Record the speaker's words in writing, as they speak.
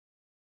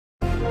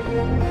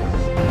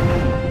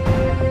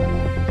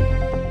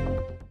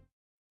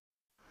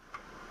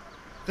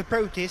The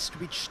protest,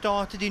 which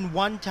started in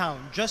one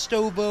town just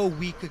over a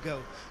week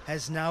ago,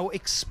 has now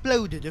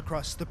exploded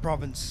across the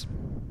province.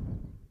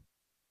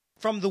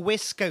 From the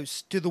west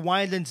coast to the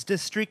Winelands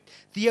district,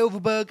 the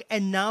Overberg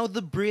and now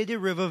the Brede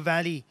River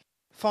Valley,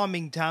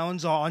 farming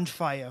towns are on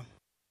fire.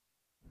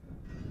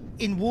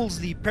 In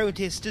Wolseley,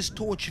 protesters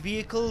torched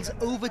vehicles,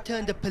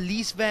 overturned a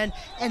police van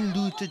and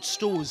looted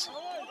stores.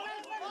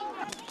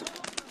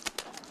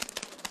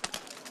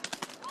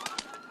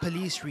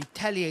 Police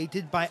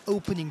retaliated by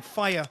opening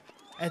fire.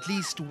 At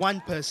least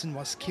one person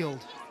was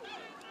killed.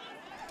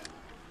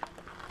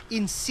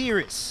 In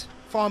Ceres,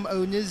 farm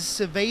owners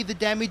survey the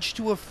damage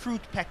to a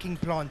fruit packing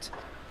plant,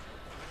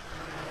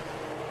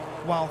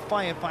 while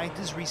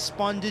firefighters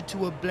responded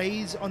to a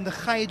blaze on the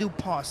Gaidu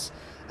Pass,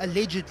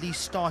 allegedly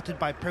started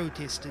by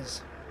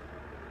protesters.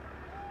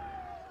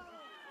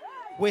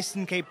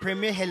 Western Cape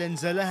Premier Helen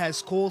Zille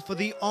has called for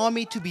the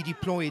army to be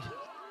deployed.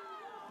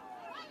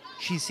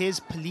 She says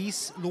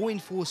police, law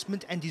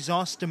enforcement and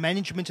disaster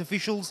management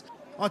officials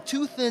are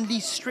too thinly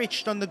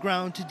stretched on the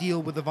ground to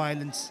deal with the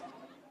violence.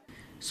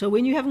 So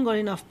when you haven't got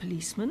enough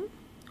policemen,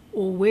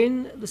 or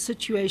when the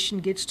situation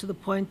gets to the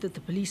point that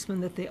the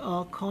policemen that they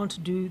are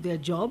can't do their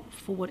job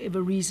for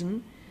whatever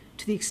reason,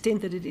 to the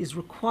extent that it is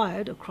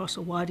required across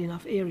a wide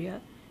enough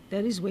area,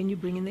 that is when you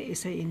bring in the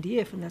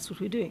SANDF, and that's what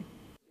we're doing.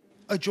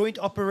 A joint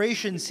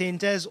operations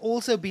centre has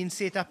also been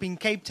set up in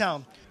Cape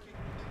Town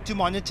to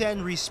monitor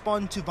and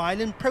respond to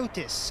violent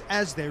protests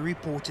as they're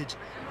reported.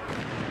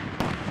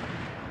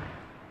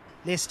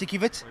 Lester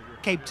Kiewit,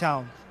 Cape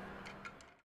Town.